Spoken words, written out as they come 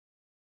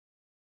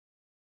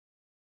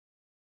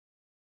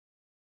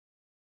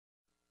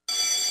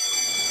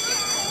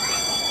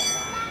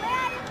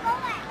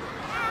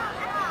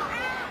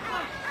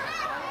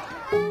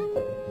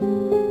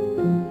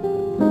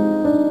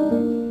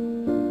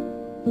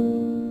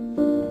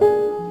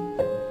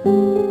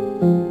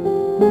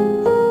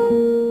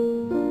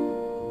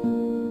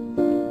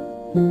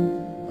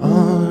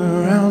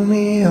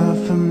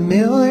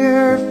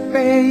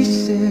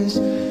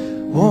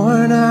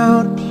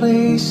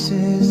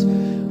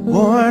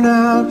worn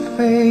out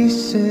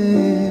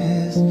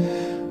faces,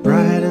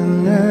 bright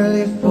and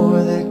early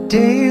for their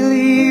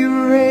daily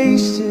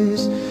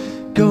races,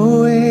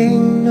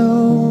 going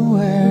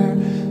nowhere,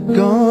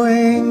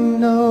 going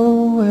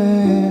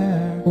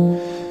nowhere.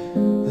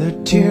 Their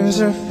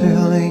tears are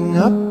filling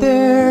up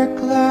their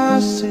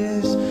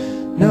glasses,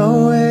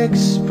 no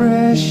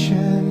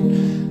expression,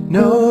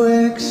 no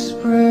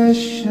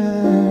expression.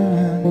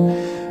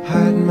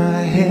 Hide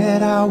my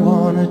head, I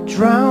wanna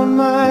drown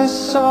my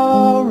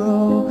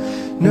sorrow.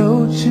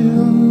 No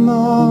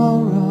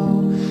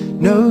tomorrow,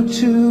 no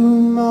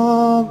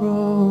tomorrow.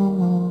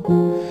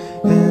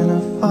 And I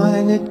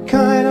find it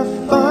kinda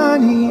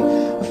funny,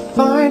 I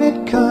find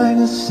it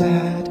kinda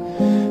sad.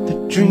 The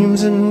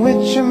dreams in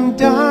which I'm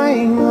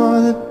dying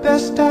are the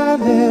best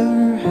I've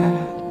ever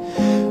had.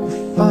 I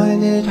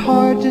find it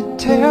hard to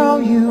tell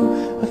you,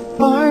 I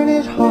find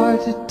it hard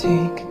to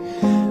take.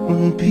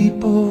 When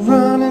people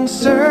run in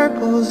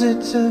circles,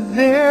 it's a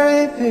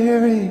very,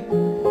 very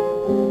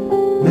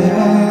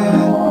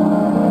mad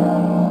world.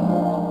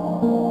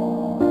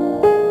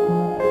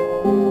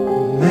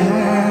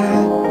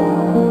 Mad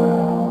world.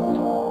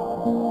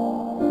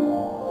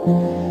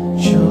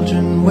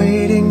 Children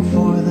waiting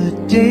for the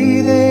day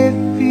they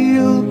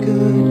feel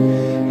good.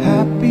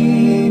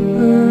 Happy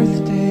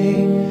birthday,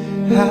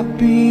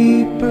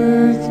 happy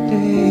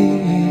birthday.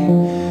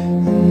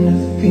 And to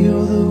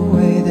feel the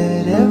way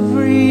that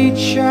every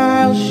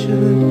child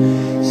should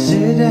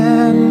sit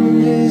and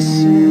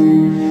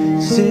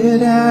listen,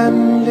 sit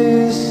and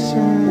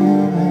listen.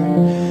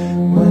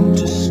 Went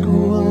to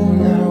school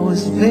and I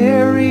was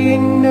very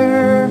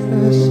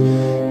nervous.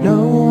 No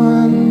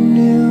one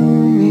knew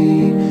me,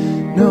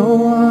 no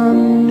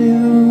one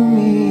knew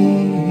me.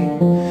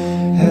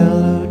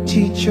 Hello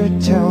teacher,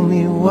 tell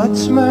me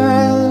what's my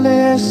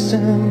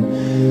lesson.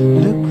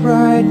 Look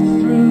right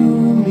through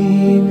me,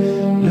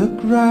 look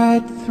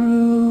right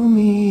through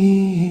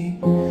me.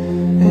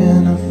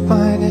 And I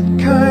find it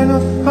kinda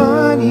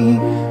funny,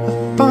 I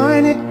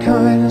find it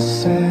kinda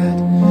sad.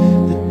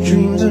 The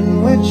dreams in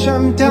which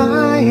I'm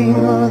dying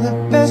are the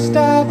best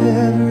I've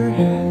ever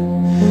had.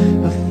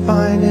 I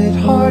find it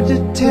hard to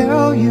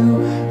tell you,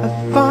 I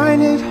find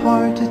it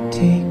hard to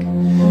take.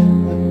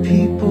 When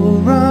people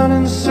run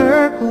in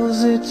circles,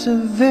 it's a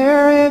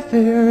very,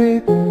 very